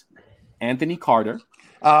is Anthony Carter.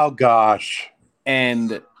 Oh gosh.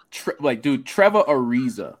 And Trevor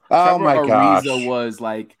Ariza. Oh my gosh. Ariza was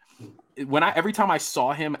like, every time I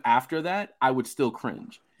saw him after that, I would still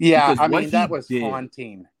cringe. Yeah, I mean, that was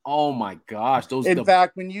haunting. Oh my gosh. In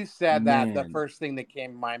fact, when you said that, the first thing that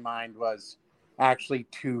came to my mind was actually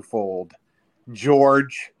twofold.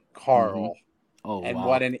 George Karl. Oh, and wow.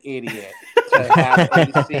 What an idiot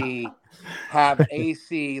to have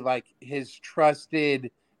AC like his trusted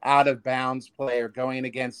out of bounds player going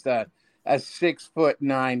against a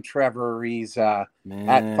 6'9" Trevor Ariza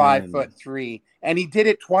at 5'3", and he did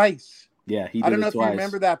it twice. Yeah, he did it twice. I don't know if you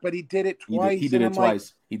remember that, but he did it twice. He did it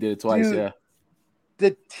twice. He did it twice. Dude, yeah.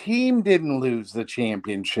 The team didn't lose the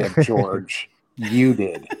championship, George. You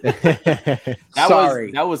did.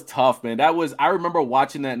 That was tough, man. I remember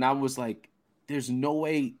watching that, and I was like, "There's no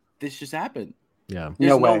way this just happened." Yeah,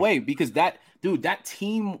 there's no way, because that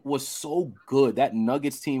team was so good. That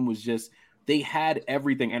Nuggets team was just, they had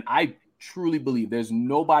everything, and I truly believe there's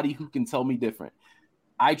nobody who can tell me different.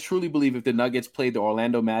 I truly believe if the Nuggets played the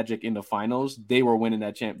Orlando Magic in the finals, they were winning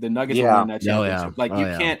that the Nuggets were winning that championship. Like, you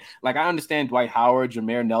can't, like, I understand Dwight Howard,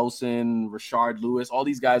 Jameer Nelson, Rashard Lewis, all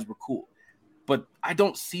these guys were cool, but I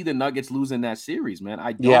don't see the Nuggets losing that series, man.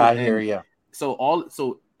 I don't. Yeah, I hear you.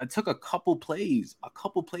 So it took a couple plays.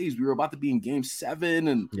 We were about to be in Game 7,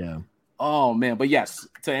 and oh man. But yes,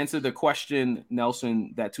 to answer the question,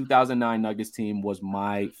 Nelson, that 2009 Nuggets team was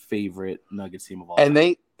my favorite Nuggets team of all time.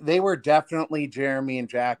 And they were definitely, Jeremy and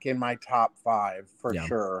Jack, in my top 5 for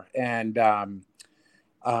sure. And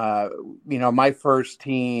my first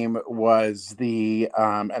team was the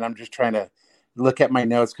and I'm just trying to look at my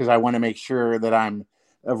notes because I want to make sure that I'm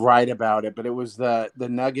right about it, but it was the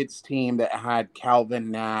Nuggets team that had Calvin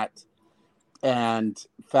Nat and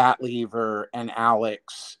Fat Lever and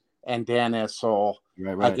Alex and Dan Issel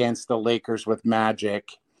against the Lakers with Magic.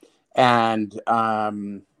 And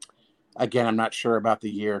again, I'm not sure about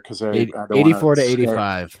the year because I don't 84 to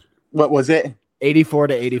 85. What was it? 84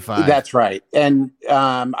 to 85. That's right. And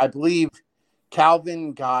I believe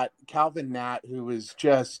Calvin Nat, who was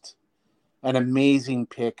just an amazing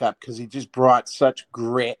pickup because he just brought such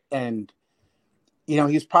grit, and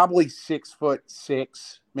he's probably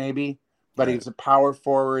 6'6" maybe, but he was a power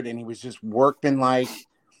forward, and he was just workmanlike.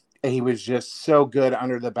 And he was just so good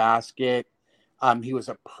under the basket. He was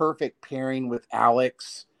a perfect pairing with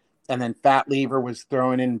Alex, and then Fat Lever was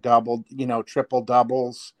throwing in triple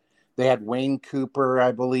doubles. They had Wayne Cooper,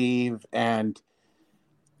 I believe, and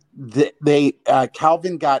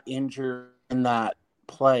Calvin got injured in that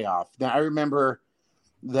playoff. Now I remember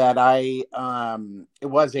that it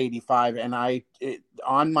was 85, and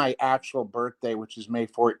on my actual birthday, which is May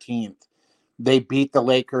 14th, they beat the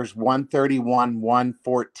Lakers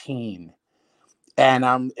 131-114,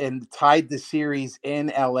 and tied the series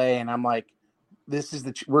in LA. And I'm like, this is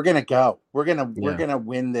we're gonna go. We're gonna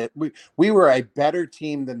win that. We were a better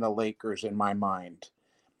team than the Lakers in my mind,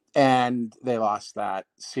 and they lost that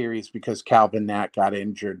series because Calvin Nat got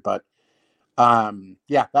injured. But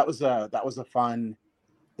that was a fun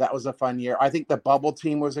That was a fun year. I think the bubble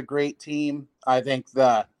team was a great team. I think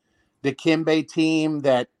the Kimbe team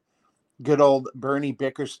that good old Bernie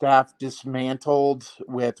Bickerstaff dismantled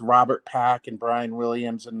with Robert Pack and Brian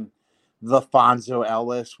Williams and LaFonso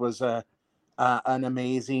Ellis was an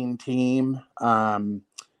amazing team. And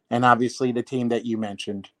obviously the team that you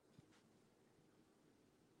mentioned.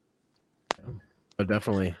 Oh,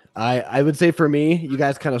 definitely. I would say for me, you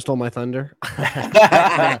guys kind of stole my thunder.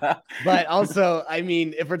 But also, I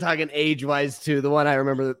mean, if we're talking age-wise too, the one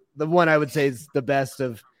I would say is the best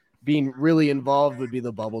of being really involved would be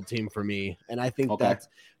the bubble team for me. And I think that's,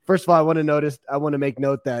 first of all, I want to make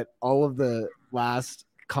note that all of the last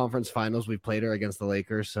conference finals we played are against the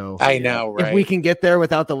Lakers. So I know, right? If we can get there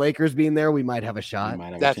without the Lakers being there, we might have a shot.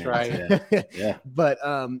 That's right. Yeah. But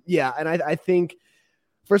yeah. And I think,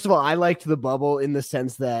 first of all, I liked the bubble in the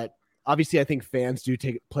sense that obviously I think fans do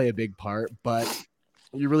play a big part, but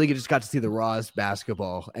you really just got to see the rawest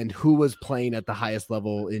basketball and who was playing at the highest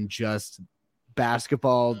level in just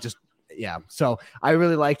basketball. So I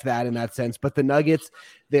really liked that in that sense. But the Nuggets,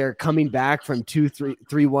 they're coming back from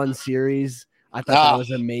 3-1 series. I thought that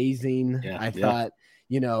was amazing. I thought,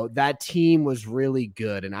 that team was really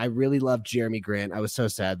good. And I really loved Jeremy Grant. I was so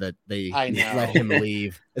sad that they let him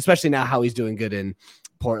leave, especially now how he's doing good in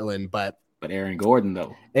Portland. But Aaron Gordon,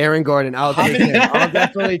 though. I'll take him. I'll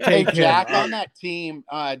definitely take him. Jack, on that team,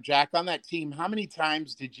 how many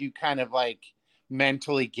times did you kind of like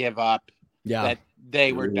mentally give up that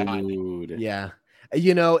they were done? Yeah.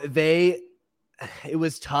 It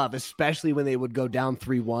was tough, especially when they would go down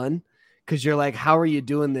 3-1. Because you're like, how are you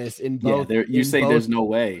doing this in both? There's no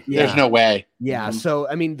way. Yeah. There's no way. Yeah. Mm-hmm. So,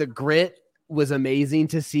 I mean, the grit was amazing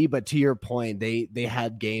to see. But to your point, they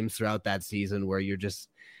had games throughout that season where you're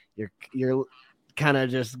kind of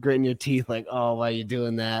just gritting your teeth like, oh, why are you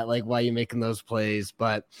doing that? Like, why are you making those plays?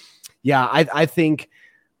 But, yeah, I think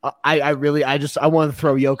I want to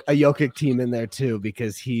throw a Jokic team in there, too,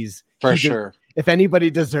 because he's – for sure. If anybody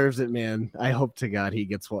deserves it, man, I hope to God he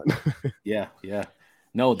gets one. Yeah.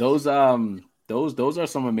 No, those are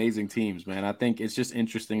some amazing teams, man. I think it's just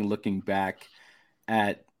interesting looking back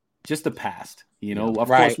at just the past. Of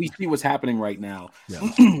course, we see what's happening right now,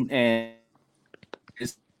 and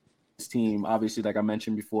this team, obviously, like I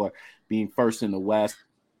mentioned before, being first in the West,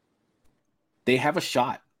 they have a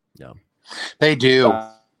shot. Yeah, they do.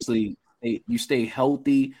 Obviously, you stay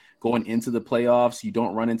healthy going into the playoffs. You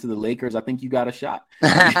don't run into the Lakers. I think you got a shot. You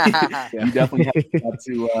definitely have a shot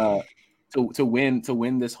to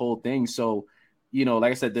win this whole thing. So,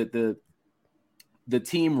 like I said, the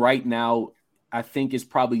team right now, I think, is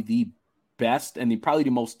probably the best and probably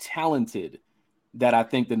the most talented that I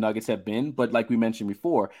think the Nuggets have been. But like we mentioned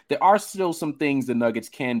before, there are still some things the Nuggets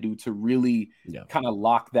can do to really kind of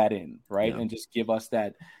lock that in, right? And just give us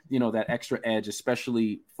that, that extra edge,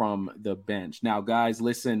 especially from the bench. Now, guys,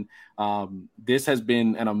 listen, this has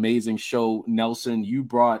been an amazing show. Nelson, you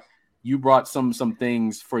brought some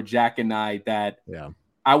things for Jack and I that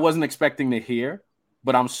I wasn't expecting to hear,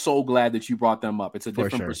 but I'm so glad that you brought them up. It's a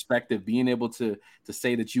different perspective, being able to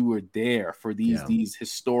say that you were there for these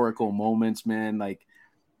historical moments, man. Like,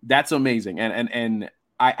 that's amazing. And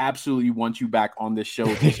I absolutely want you back on this show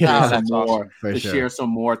to share share some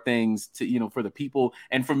more things to, for the people.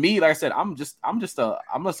 And for me, like I said, I'm just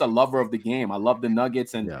a lover of the game. I love the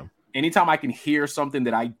Nuggets. And anytime I can hear something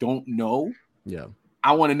that I don't know,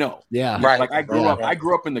 I want to know. Yeah. Right. Like I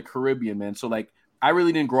grew up in the Caribbean, man. So like, I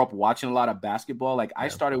really didn't grow up watching a lot of basketball. Like I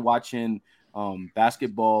started watching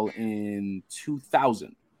basketball in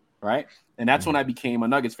 2000, right? And that's when I became a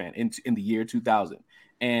Nuggets fan in the year 2000.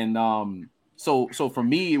 And so for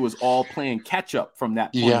me, it was all playing catch up from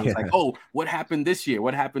that point. It's like, oh, what happened this year?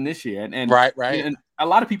 What happened this year? And right. And a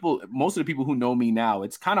lot of people, most of the people who know me now,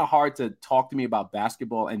 it's kind of hard to talk to me about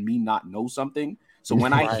basketball and me not know something. So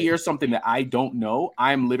when I hear something that I don't know,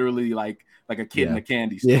 I'm literally like a kid in a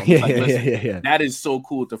candy store. That is so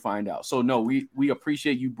cool to find out. So no, we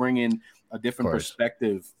appreciate you bringing a different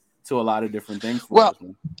perspective to a lot of different things.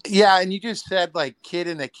 And you just said like kid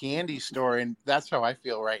in a candy store, and that's how I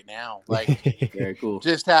feel right now. Like, very cool.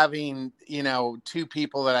 Just having, two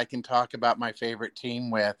people that I can talk about my favorite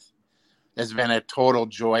team with has been a total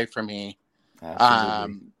joy for me.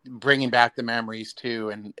 Bringing back the memories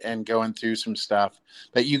too, and going through some stuff.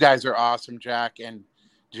 But you guys are awesome, Jack and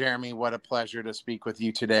Jeremy. What a pleasure to speak with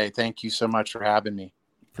you today. Thank you so much for having me.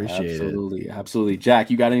 Appreciate it. Absolutely. Jack,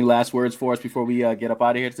 you got any last words for us before we get up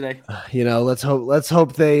out of here today? Let's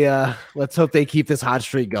hope they keep this hot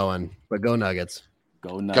streak going. But go Nuggets.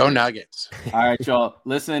 Go Nuggets. Go Nuggets. All right, y'all.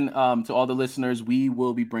 Listen, to all the listeners, we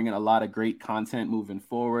will be bringing a lot of great content moving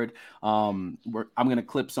forward. I'm going to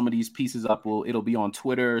clip some of these pieces up. It'll be on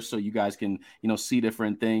Twitter, so you guys can, see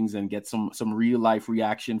different things and get some real life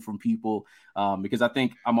reaction from people. Because I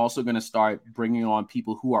think I'm also going to start bringing on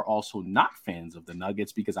people who are also not fans of the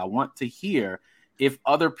Nuggets, because I want to hear if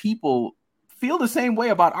other people feel the same way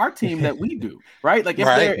about our team that we do, right? Like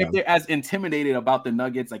if they're as intimidated about the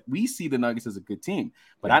Nuggets, like we see the Nuggets as a good team,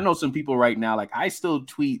 but I know some people right now, like I still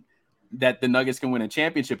tweet that the Nuggets can win a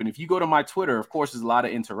championship. And if you go to my Twitter, of course, there's a lot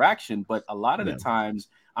of interaction, but a lot of the times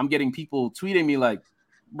I'm getting people tweeting me like,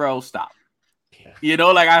 bro, stop.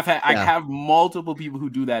 Like I have multiple people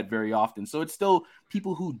who do that very often. So it's still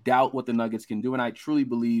people who doubt what the Nuggets can do. And I truly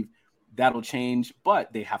believe that'll change,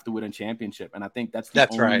 but they have to win a championship. And I think that's the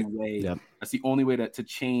only way. Yep. That's the only way to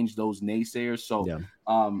change those naysayers. So,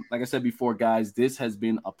 like I said before, guys, this has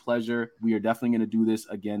been a pleasure. We are definitely going to do this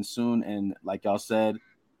again soon. And like y'all said,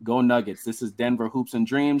 go Nuggets. This is Denver Hoops and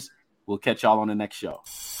Dreams. We'll catch y'all on the next show.